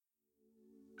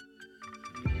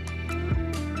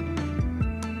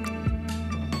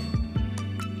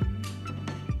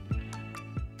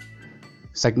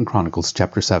2 Chronicles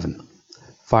chapter 7.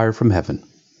 Fire from heaven.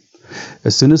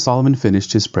 As soon as Solomon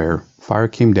finished his prayer, fire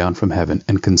came down from heaven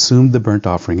and consumed the burnt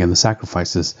offering and the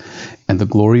sacrifices, and the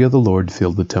glory of the Lord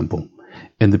filled the temple.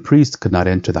 And the priest could not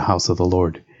enter the house of the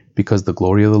Lord, because the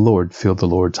glory of the Lord filled the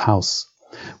Lord's house.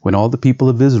 When all the people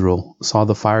of Israel saw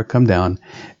the fire come down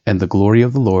and the glory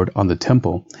of the Lord on the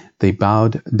temple, they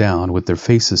bowed down with their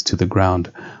faces to the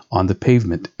ground on the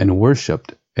pavement and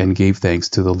worshipped and gave thanks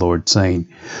to the Lord, saying,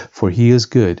 "For he is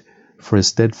good, for his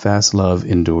steadfast love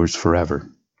endures forever."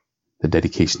 The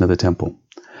dedication of the temple.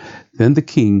 Then the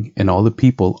king and all the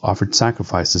people offered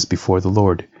sacrifices before the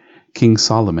Lord. King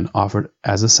Solomon offered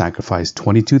as a sacrifice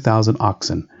 22,000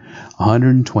 oxen,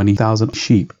 120,000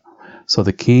 sheep. So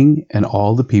the king and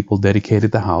all the people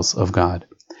dedicated the house of God.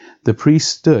 The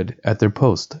priests stood at their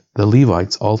post, the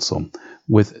Levites also,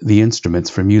 with the instruments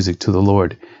for music to the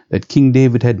Lord, that King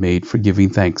David had made for giving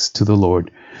thanks to the Lord,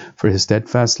 for his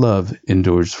steadfast love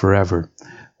endures forever.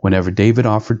 Whenever David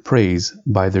offered praise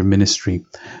by their ministry,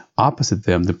 opposite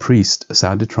them the priests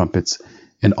sounded trumpets,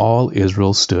 and all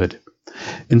Israel stood.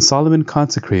 And Solomon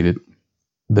consecrated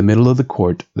the middle of the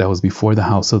court that was before the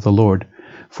house of the Lord,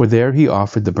 for there he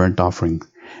offered the burnt offering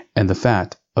and the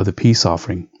fat of the peace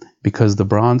offering, because the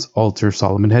bronze altar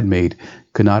Solomon had made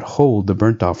could not hold the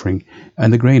burnt offering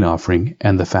and the grain offering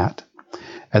and the fat.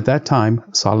 At that time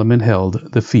Solomon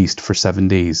held the feast for 7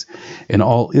 days, and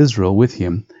all Israel with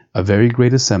him, a very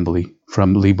great assembly,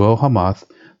 from Lebo Hamath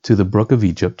to the brook of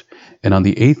Egypt. And on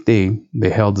the 8th day they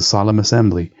held a solemn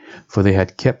assembly, for they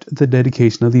had kept the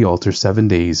dedication of the altar 7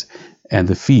 days, and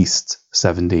the feasts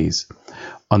 7 days.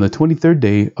 On the 23rd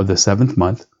day of the 7th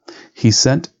month, he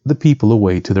sent the people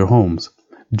away to their homes,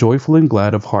 joyful and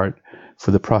glad of heart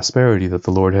for the prosperity that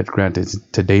the Lord had granted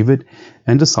to David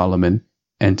and to Solomon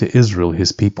and to Israel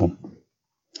his people.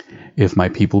 If my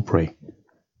people pray.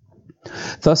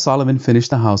 Thus Solomon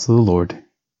finished the house of the Lord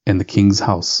and the king's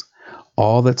house.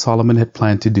 All that Solomon had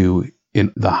planned to do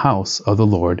in the house of the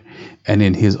Lord and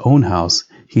in his own house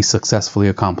he successfully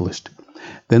accomplished.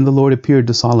 Then the Lord appeared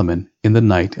to Solomon in the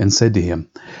night and said to him,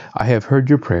 "I have heard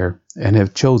your prayer and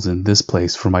have chosen this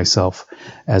place for myself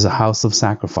as a house of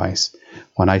sacrifice.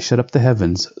 When I shut up the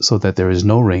heavens so that there is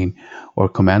no rain, or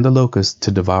command the locust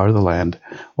to devour the land,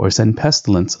 or send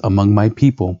pestilence among my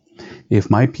people, if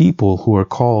my people who are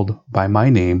called by my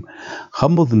name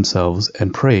humble themselves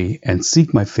and pray and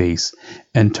seek my face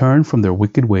and turn from their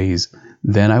wicked ways,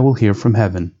 then I will hear from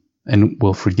heaven and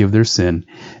will forgive their sin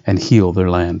and heal their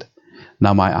land.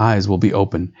 Now my eyes will be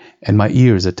open and my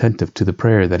ears attentive to the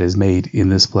prayer that is made in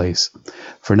this place.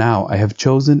 For now I have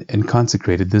chosen and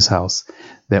consecrated this house,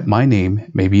 that my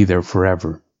name may be there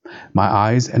forever. My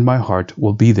eyes and my heart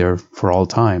will be there for all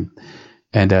time.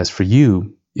 And as for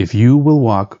you, if you will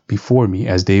walk before me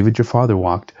as David your father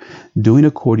walked, doing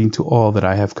according to all that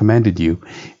I have commanded you,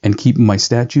 and keeping my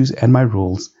statutes and my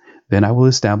rules, then I will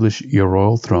establish your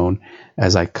royal throne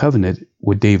as I covenanted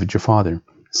with David your father,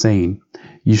 saying,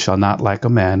 You shall not lack a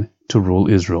man to rule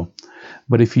Israel.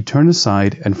 But if you turn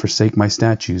aside and forsake my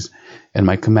statutes and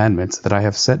my commandments that I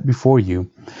have set before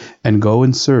you, and go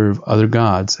and serve other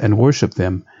gods and worship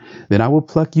them, then I will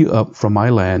pluck you up from my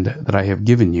land that I have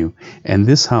given you, and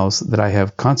this house that I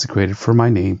have consecrated for my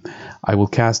name I will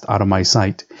cast out of my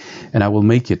sight, and I will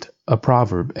make it a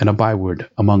proverb and a byword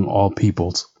among all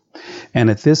peoples. And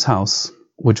at this house,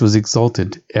 which was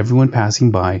exalted, everyone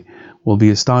passing by will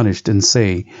be astonished and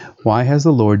say, Why has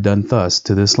the Lord done thus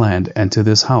to this land and to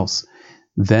this house?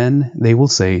 Then they will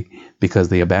say, Because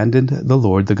they abandoned the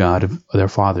Lord, the God of their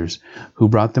fathers, who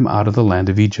brought them out of the land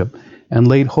of Egypt, and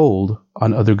laid hold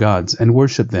on other gods, and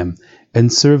worshipped them,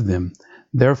 and served them.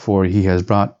 Therefore he has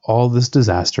brought all this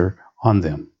disaster on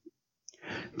them.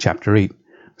 Chapter 8.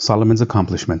 Solomon's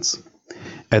accomplishments.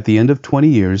 At the end of 20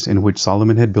 years in which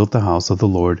Solomon had built the house of the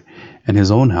Lord and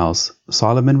his own house,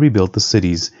 Solomon rebuilt the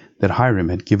cities that Hiram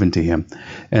had given to him,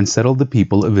 and settled the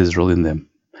people of Israel in them.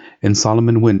 And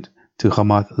Solomon went to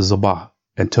Hamath Zobah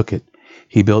and took it.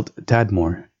 He built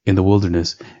Tadmor in the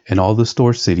wilderness, and all the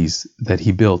store cities that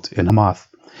he built in Hamath.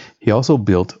 He also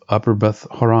built Upper Beth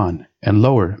Horon and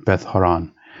Lower Beth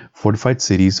Horon, fortified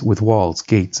cities with walls,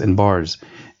 gates, and bars,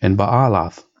 and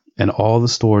Baalath, and all the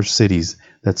store cities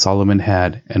that Solomon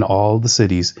had, and all the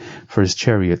cities for his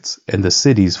chariots, and the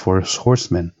cities for his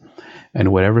horsemen,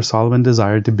 and whatever Solomon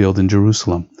desired to build in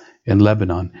Jerusalem, in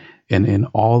Lebanon, and in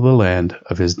all the land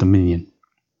of his dominion.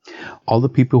 All the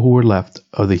people who were left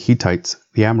of the Hittites,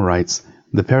 the Amorites,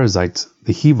 the Perizzites,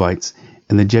 the Hivites,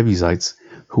 and the Jebusites,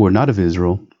 who were not of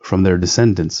Israel, from their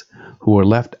descendants, who were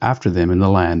left after them in the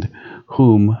land,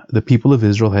 whom the people of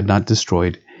Israel had not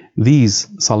destroyed, these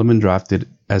Solomon drafted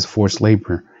as forced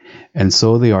labor, and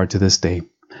so they are to this day.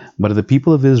 But of the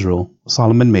people of Israel,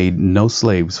 Solomon made no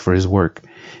slaves for his work,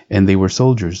 and they were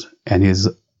soldiers, and his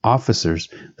officers,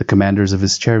 the commanders of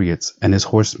his chariots, and his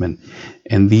horsemen.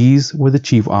 And these were the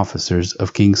chief officers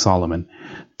of King Solomon.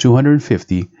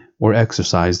 250 or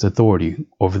exercised authority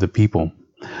over the people.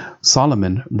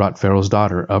 Solomon brought Pharaoh's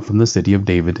daughter up from the city of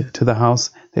David to the house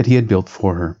that he had built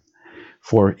for her.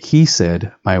 For he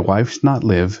said, My wife shall not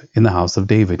live in the house of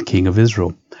David, king of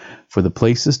Israel, for the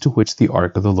places to which the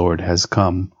ark of the Lord has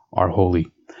come are holy.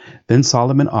 Then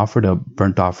Solomon offered up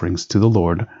burnt offerings to the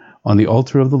Lord on the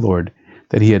altar of the Lord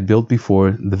that he had built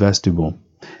before the vestibule,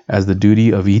 as the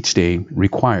duty of each day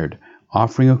required,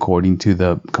 offering according to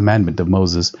the commandment of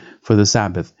Moses for the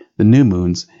Sabbath, the new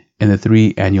moons, and the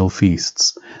 3 annual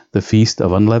feasts, the feast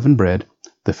of unleavened bread,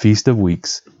 the feast of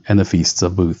weeks, and the feasts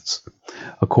of booths,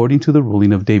 according to the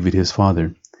ruling of David his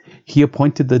father. He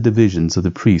appointed the divisions of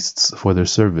the priests for their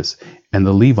service, and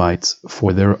the Levites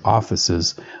for their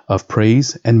offices of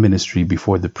praise and ministry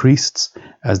before the priests,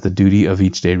 as the duty of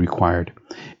each day required,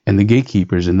 and the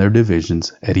gatekeepers in their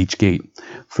divisions at each gate.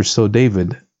 For so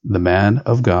David, the man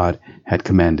of God, had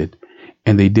commanded.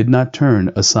 And they did not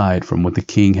turn aside from what the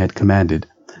king had commanded,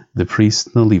 the priests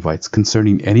and the Levites,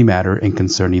 concerning any matter and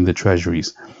concerning the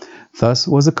treasuries. Thus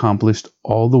was accomplished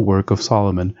all the work of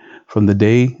Solomon from the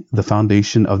day the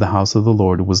foundation of the house of the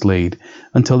Lord was laid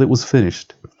until it was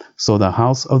finished. So the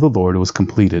house of the Lord was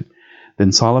completed.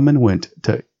 Then Solomon went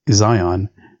to Zion,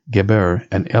 Geber,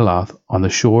 and Elath on the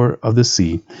shore of the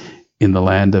sea in the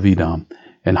land of Edom.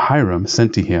 And Hiram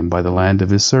sent to him by the land of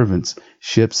his servants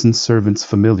ships and servants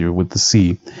familiar with the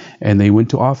sea. And they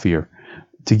went to Ophir,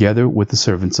 together with the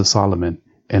servants of Solomon,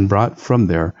 and brought from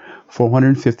there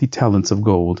 450 talents of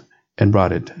gold, and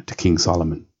brought it to King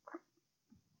Solomon.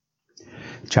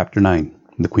 Chapter 9.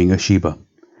 The Queen of Sheba.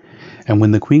 And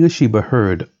when the Queen of Sheba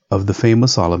heard of the fame of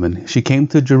Solomon, she came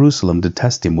to Jerusalem to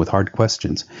test him with hard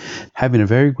questions, having a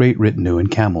very great retinue and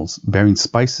camels, bearing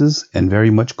spices and very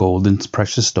much gold and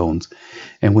precious stones.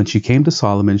 And when she came to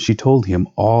Solomon, she told him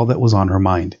all that was on her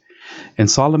mind. And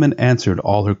Solomon answered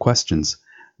all her questions.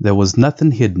 There was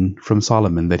nothing hidden from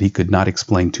Solomon that he could not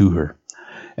explain to her.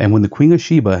 And when the Queen of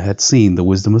Sheba had seen the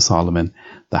wisdom of Solomon,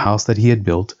 the house that he had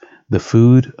built, the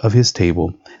food of his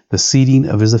table, the seating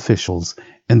of his officials,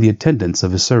 and the attendance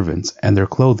of his servants, and their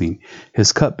clothing,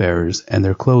 his cupbearers and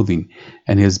their clothing,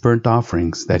 and his burnt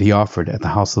offerings that he offered at the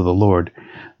house of the Lord,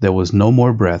 there was no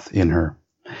more breath in her.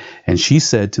 And she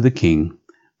said to the king,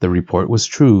 The report was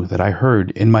true that I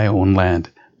heard in my own land,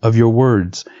 of your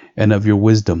words and of your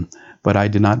wisdom, but I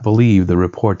did not believe the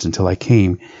reports until I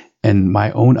came, and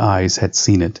my own eyes had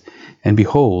seen it. And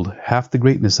behold, half the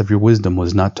greatness of your wisdom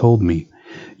was not told me.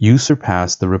 You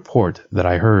surpassed the report that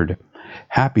I heard.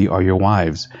 Happy are your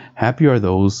wives, happy are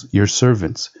those your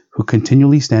servants, who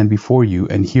continually stand before you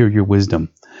and hear your wisdom.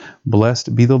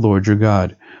 Blessed be the Lord your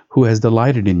God, who has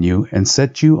delighted in you and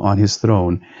set you on his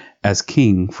throne as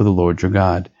king for the Lord your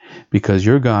God, because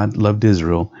your God loved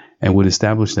Israel and would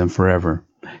establish them forever.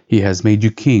 He has made you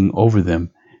king over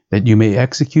them, that you may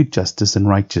execute justice and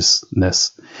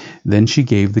righteousness. Then she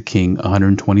gave the king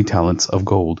 120 talents of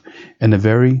gold, and a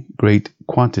very great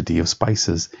quantity of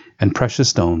spices and precious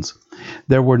stones.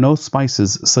 There were no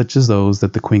spices such as those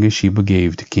that the Queen of Sheba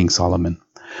gave to King Solomon.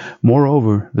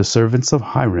 Moreover, the servants of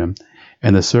Hiram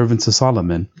and the servants of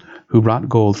Solomon, who brought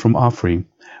gold from Ophir,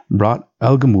 brought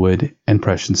algum wood and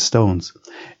precious stones.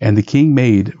 And the king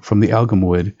made from the algum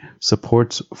wood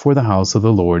supports for the house of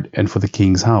the Lord and for the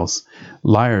king's house,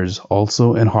 lyres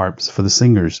also and harps for the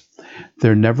singers.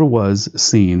 There never was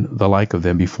seen the like of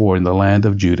them before in the land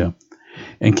of Judah.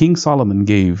 And King Solomon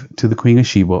gave to the Queen of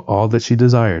Sheba all that she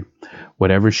desired,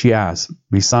 whatever she asked,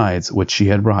 besides what she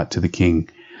had brought to the king.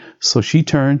 So she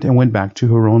turned and went back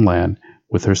to her own land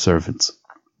with her servants.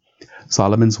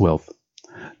 Solomon's wealth.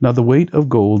 Now the weight of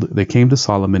gold that came to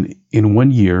Solomon in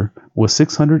 1 year was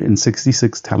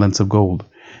 666 talents of gold,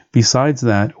 besides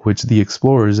that which the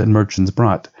explorers and merchants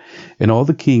brought. And all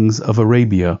the kings of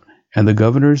Arabia and the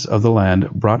governors of the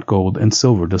land brought gold and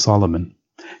silver to Solomon.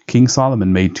 King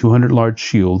Solomon made 200 large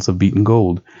shields of beaten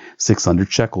gold.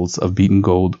 600 shekels of beaten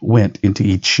gold went into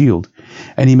each shield.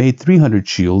 And he made 300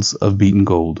 shields of beaten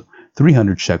gold.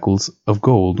 300 shekels of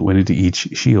gold went into each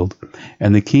shield,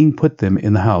 and the king put them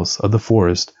in the house of the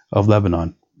forest of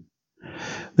Lebanon.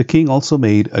 The king also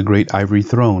made a great ivory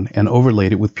throne, and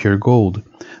overlaid it with pure gold.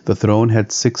 The throne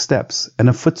had 6 steps, and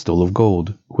a footstool of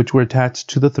gold, which were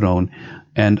attached to the throne,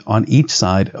 and on each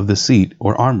side of the seat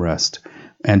or armrest,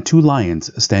 and 2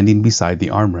 lions standing beside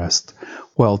the armrest,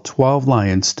 while 12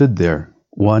 lions stood there,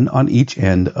 one on each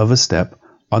end of a step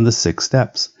on the 6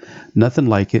 steps. Nothing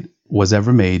like it was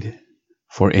ever made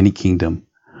for any kingdom.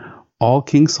 All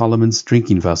King Solomon's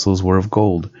drinking vessels were of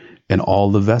gold, and all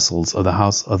the vessels of the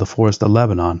house of the forest of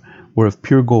Lebanon were of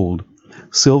pure gold.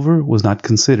 Silver was not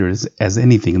considered as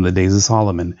anything in the days of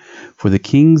Solomon, for the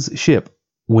king's ship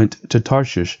went to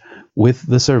Tarshish with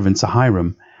the servants of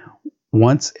Hiram.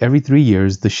 Once every 3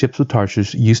 years the ships of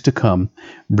Tarshish used to come,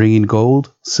 bringing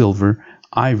gold, silver,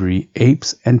 ivory,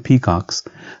 apes, and peacocks.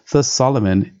 Thus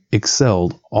Solomon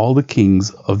excelled all the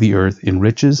kings of the earth in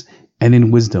riches and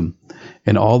in wisdom.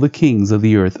 And all the kings of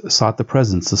the earth sought the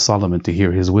presence of Solomon to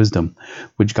hear his wisdom,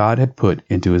 which God had put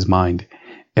into his mind.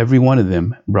 Every one of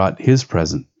them brought his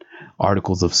present,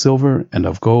 articles of silver and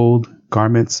of gold,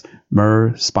 garments,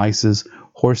 myrrh, spices,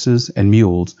 horses, and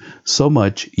mules, so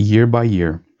much year by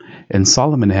year. And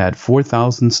Solomon had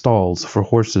 4,000 stalls for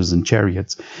horses and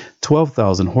chariots,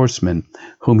 12,000 horsemen,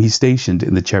 whom he stationed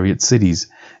in the chariot cities,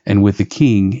 and with the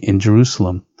king in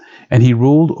Jerusalem. And he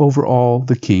ruled over all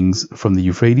the kings from the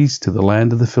Euphrates to the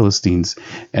land of the Philistines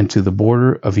and to the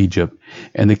border of Egypt.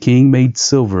 And the king made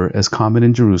silver as common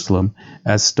in Jerusalem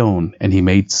as stone, and he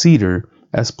made cedar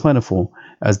as plentiful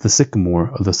as the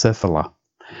sycamore of the Shephelah.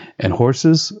 And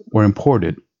horses were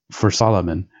imported for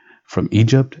Solomon from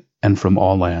Egypt and from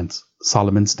all lands.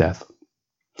 Solomon's death.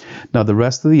 Now the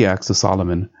rest of the acts of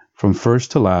Solomon, from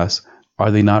first to last,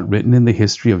 are they not written in the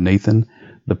history of Nathan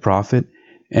the prophet,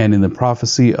 and in the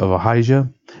prophecy of Ahijah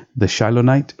the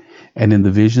Shilonite, and in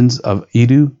the visions of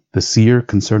Iddo the seer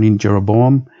concerning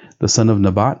Jeroboam the son of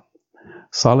Nebat?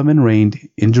 Solomon reigned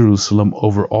in Jerusalem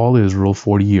over all Israel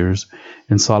 40 years,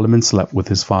 and Solomon slept with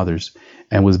his fathers,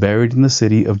 and was buried in the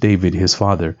city of David his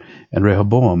father, and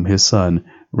Rehoboam his son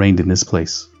reigned in his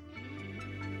place.